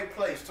are in a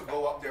place to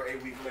go up there a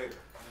week later.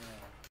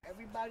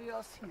 Everybody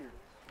else here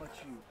but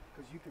you,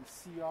 because you can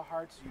see our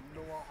hearts, you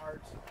know our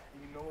hearts,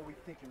 and you know what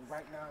we're thinking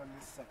right now in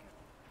this second.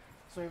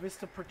 So if it's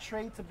to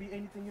portray to be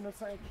anything, you know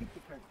what I'm saying, keep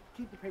the paper.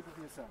 Keep the paper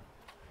for yourself.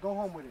 Go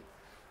home with it.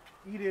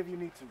 Eat it if you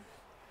need to.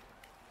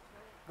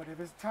 But if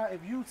it's time,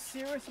 if you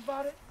serious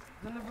about it,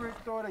 deliberate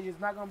thought that it's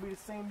not going to be the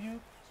same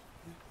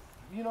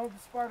you know,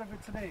 it's part of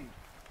it today.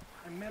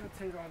 And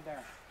meditate on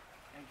that.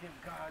 And give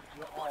God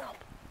your all.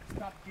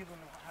 Stop giving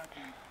him half.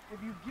 If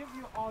you give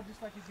your all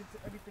just like you give to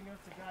everything else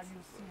to God,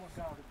 you'll see what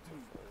God will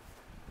do.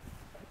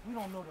 We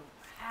don't know the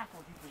half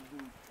what he can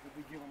do if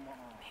we give him our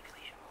all.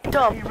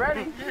 Top. Be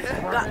ready.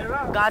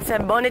 God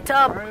said, burn it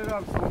up. Burn it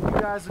up. So when you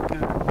guys are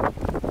good,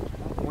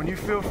 when you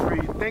feel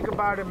free, think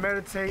about it,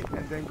 meditate,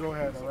 and then go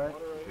ahead, all right?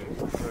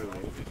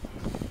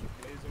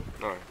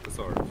 All right, that's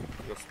all right.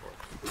 That's fine.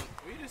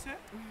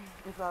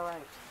 It's all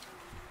right.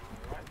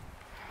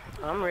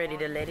 I'm ready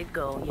to let it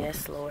go.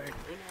 Yes, Lord.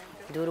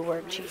 Do the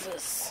work,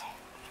 Jesus.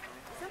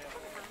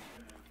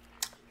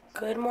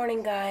 Good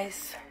morning,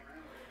 guys.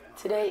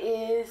 Today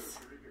is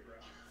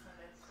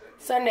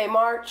Sunday,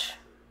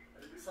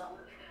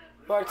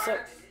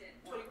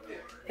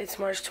 It's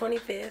March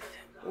 25th.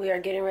 We are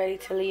getting ready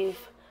to leave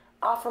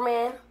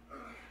Offerman.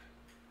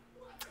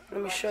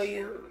 Let me show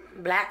you.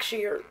 Black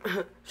shirt.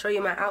 Show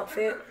you my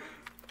outfit.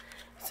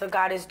 It's a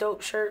God is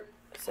Dope shirt.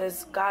 It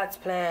says God's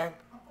plan.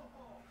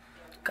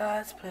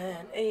 God's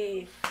plan.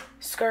 A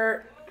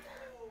skirt.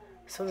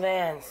 Some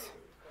Vans.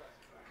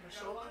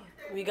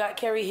 We got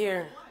Carrie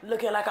here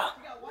looking like a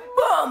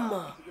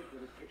bum.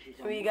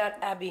 We got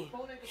Abby.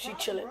 She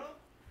chilling.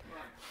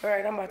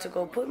 Alright, I'm about to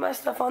go put my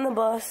stuff on the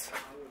bus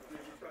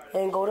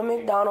and go to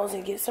McDonald's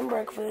and get some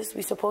breakfast.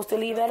 We're supposed to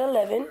leave at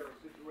 11.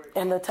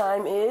 And the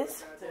time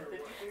is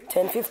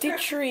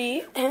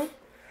 10:53.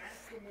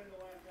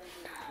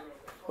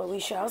 But we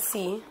shall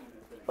see.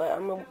 But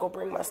I'm going to go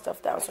bring my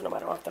stuff down so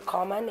nobody don't have to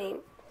call my name.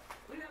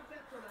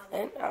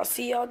 And I'll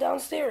see y'all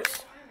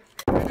downstairs.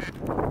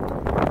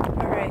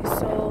 Alright,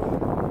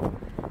 so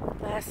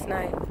last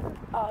night,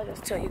 I'll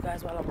just tell you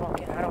guys while I'm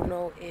walking. I don't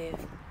know if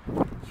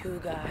you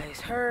guys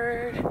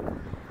heard,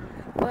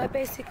 but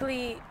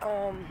basically,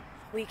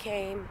 we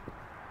came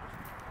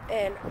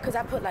and because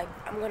I put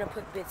I'm gonna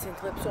put bits and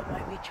clips so it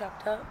might be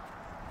chopped up.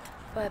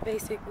 But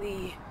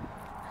basically,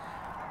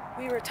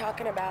 we were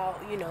talking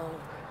about, you know,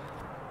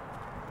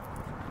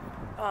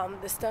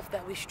 the stuff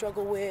that we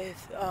struggle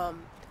with.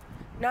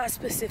 Not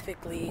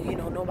specifically, you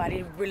know,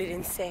 nobody really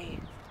didn't say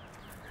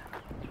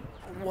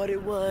what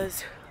it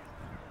was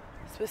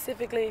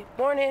specifically,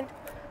 morning,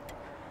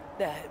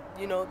 that,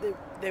 you know,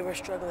 they were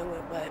struggling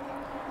with, but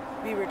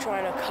we were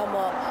trying to come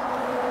up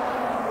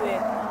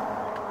with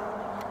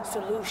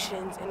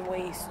solutions and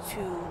ways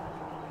to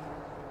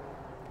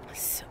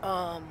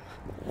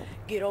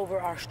get over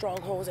our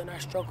strongholds and our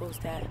struggles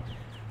that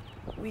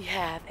we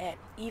have. And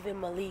even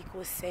Malik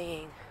was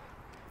saying,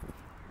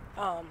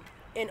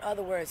 in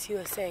other words, he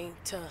was saying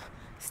to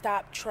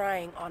stop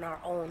trying on our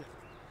own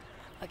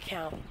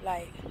account,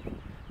 like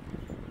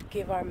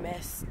give our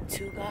mess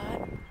to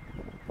God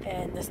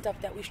and the stuff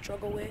that we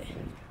struggle with.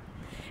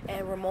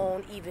 And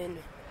Ramon even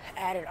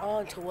added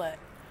on to what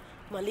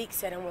Malik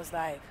said and was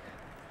like,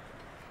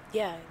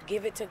 yeah,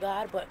 give it to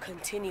God, but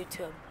continue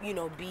to,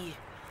 be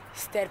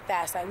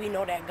steadfast. Like, we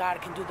know that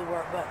God can do the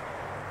work, but,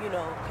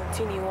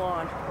 continue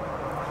on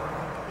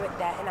with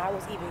that. And I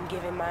was even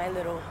giving my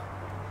little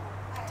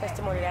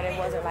testimony that it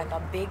wasn't like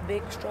a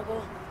big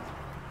struggle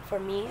for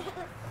me.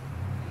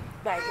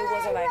 Like, it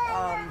wasn't like,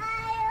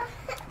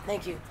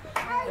 thank you.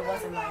 It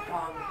wasn't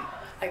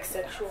like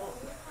sexual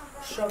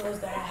struggles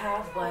that I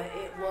have, but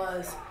it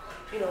was,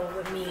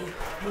 with me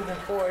moving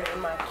forward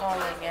in my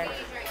calling and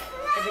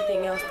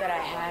everything else that I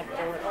had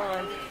going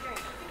on,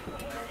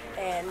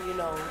 and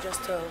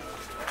just to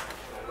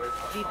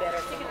be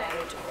better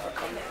prepared to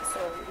overcome that. So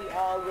we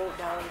all wrote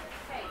down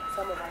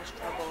some of our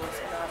struggles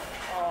and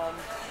our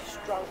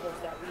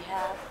strongholds that we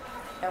have,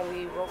 and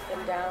we wrote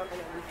them down and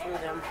then we threw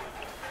them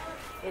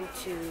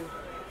into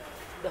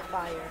the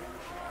fire,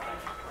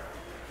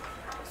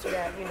 so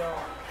that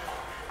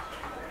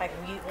like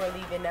we're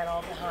leaving that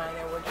all behind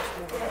and we're just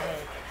moving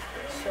ahead.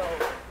 So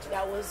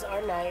that was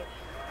our night.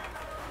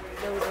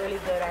 It was really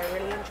good. I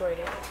really enjoyed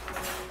it.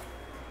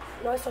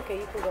 No, it's okay.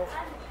 You can go.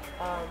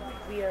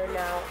 We are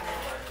now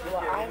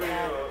at, I'm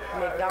at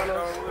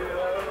McDonald's.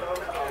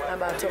 I'm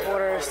about to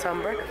order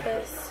some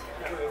breakfast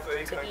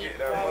to eat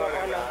while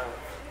I'm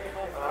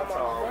on the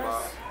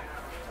bus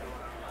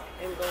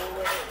and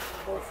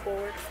go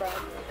forward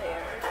from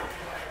there.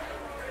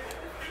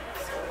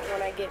 So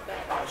when I get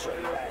back, I'll show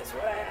you guys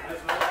what I have.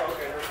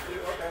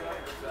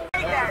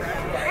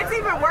 It's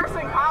even worse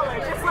in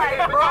college. It's like,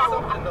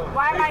 bro,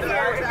 why am I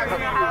here if you're going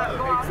to have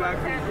go off on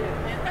tangent?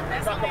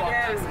 That's what they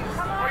do.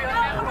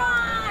 Come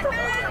on.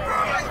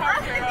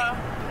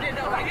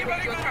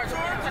 Anybody go charge her?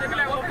 They'd be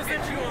like, what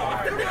percent you on?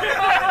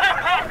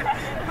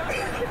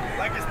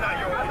 Like it's not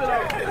your own.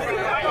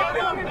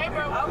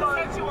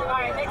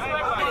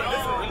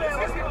 This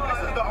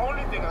is the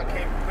only thing I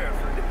can't prepare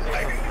for.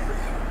 Like,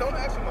 don't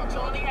ask me my charger.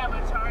 Only have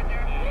a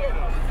charger.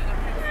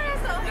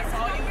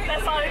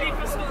 That's all you need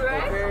for school,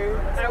 right?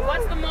 Alright,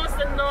 what's the most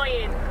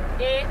annoying?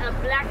 A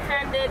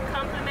black-handed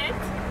compliment?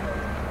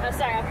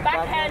 Sorry, a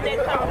backhanded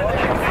compliment.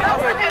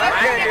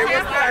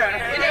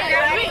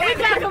 We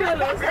got a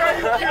little.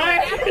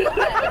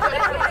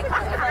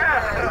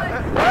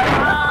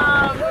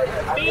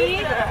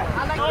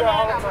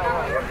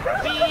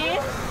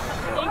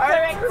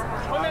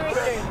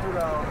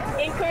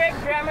 Incorrect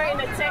grammar in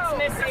a text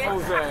message.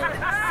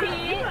 C,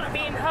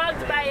 being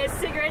hugged by a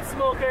cigarette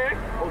smoker.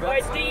 Or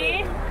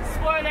D,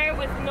 spoiler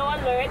with no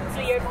alert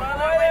to your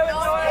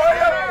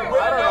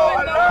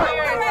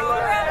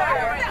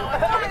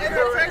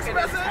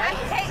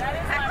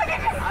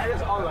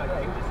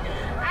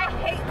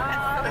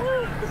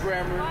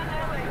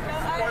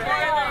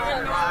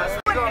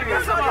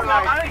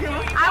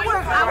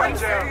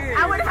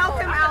I would help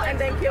him out and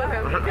then kill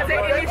him because he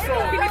needs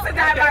to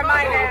die by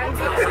my hand.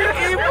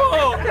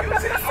 Evil!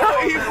 So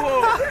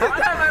evil!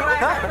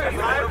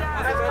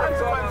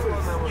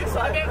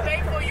 I've been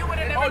faithful. You would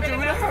have never been.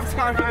 We don't have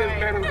time for this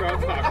man girl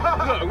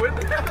talk. Look,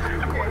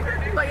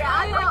 but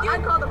yeah, I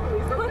call the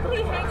police.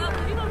 Quickly hang up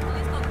because you know the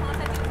police gonna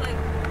contact you like,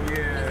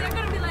 because they're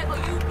gonna be like, oh,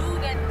 you knew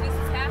that this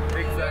is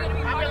happening.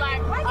 Exactly. I'll be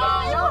like,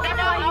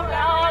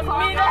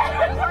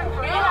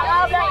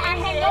 I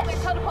hang up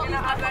and tell the police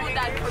I told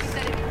that before you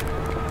said it.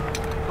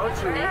 Don't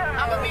you?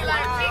 I'm gonna be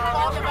like,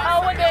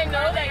 How would they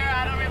know that?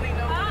 I don't really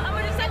know. I'm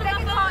gonna just say they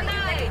can call 9.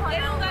 They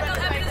don't got no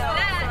evidence for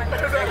that.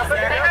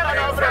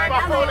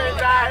 My phone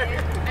ain't died.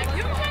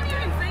 You can't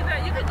even say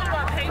that. You can do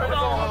a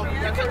payphone.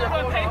 You can do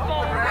a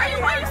payphone.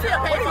 Why you see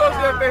a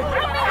payphone?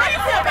 Why you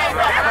see a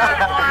payphone?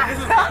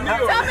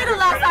 Tell me the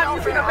last time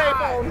you seen a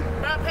payphone.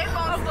 The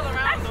payphone's still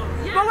around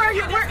though. But where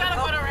you gotta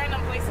go to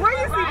random places. Where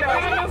you see that?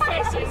 Random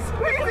places.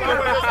 Where you see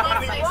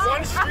that?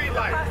 One street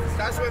light.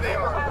 That's where they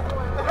are.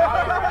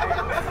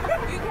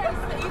 You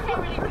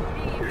can't really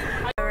believe.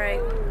 All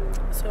right.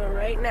 So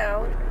right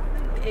now,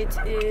 it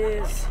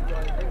is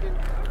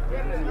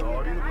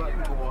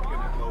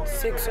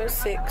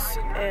 6:06,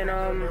 and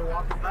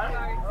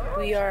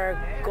we are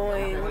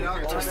going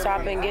to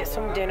stop and get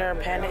some dinner.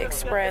 Panda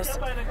Express.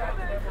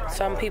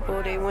 Some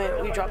people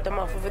we dropped them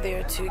off over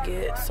there to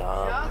get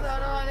some.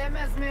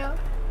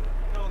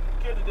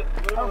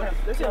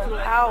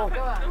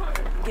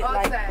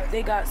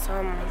 They got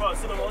some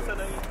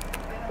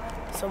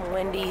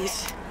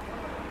Wendy's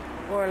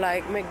or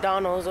like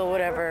McDonald's or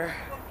whatever.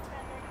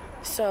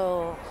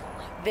 So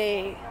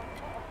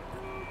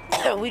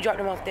we dropped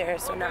them off there.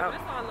 So now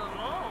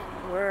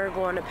we're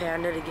going to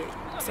Panda to get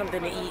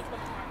something to eat.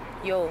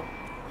 Yo.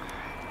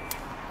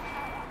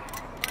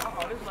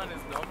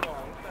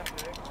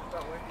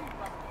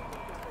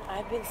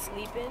 I've been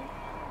sleeping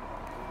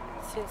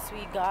since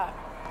we got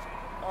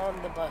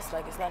on the bus.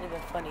 Like, it's not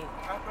even funny.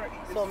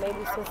 So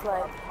maybe since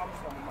like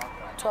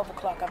 12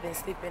 o'clock I've been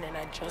sleeping and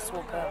I just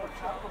woke up.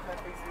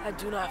 I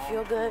do not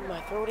feel good.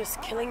 My throat is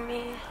killing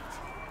me.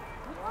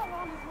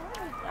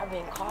 I've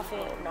been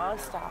coughing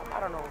nonstop. I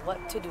don't know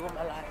what to do in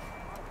my life.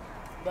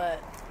 But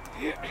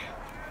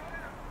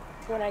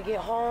when I get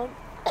home,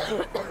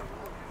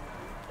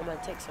 I'm going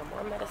to take some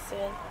more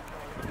medicine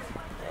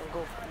and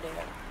go from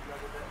there.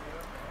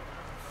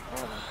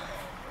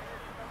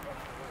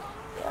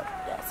 Yep,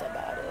 that's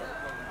about it.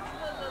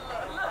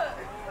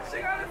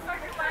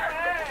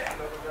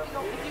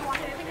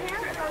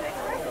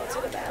 To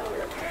the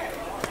bathroom.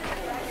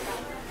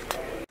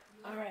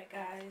 Alright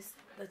guys,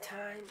 the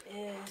time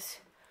is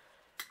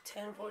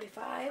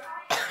 10:45.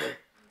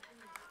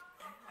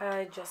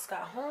 I just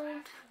got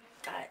home.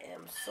 I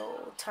am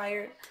so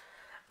tired.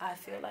 I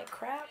feel like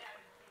crap.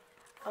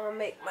 I'm gonna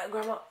make my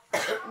grandma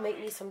make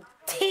me some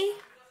tea.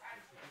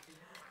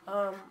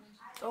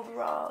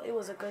 Overall, it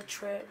was a good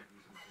trip.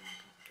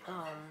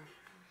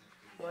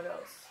 What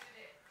else?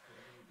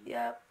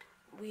 Yep,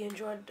 we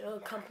enjoyed the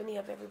company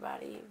of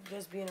everybody,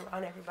 just being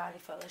around everybody,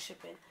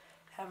 fellowshipping,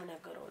 having a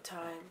good old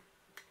time.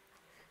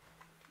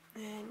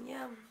 And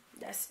yeah,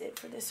 that's it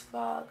for this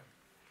vlog.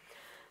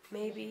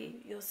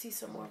 Maybe you'll see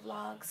some more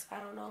vlogs. I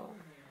don't know.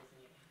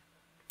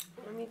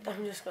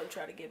 I'm just gonna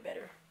try to get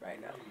better right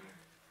now.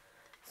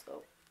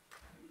 So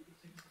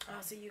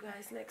I'll see you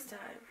guys next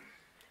time.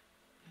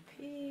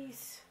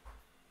 Peace.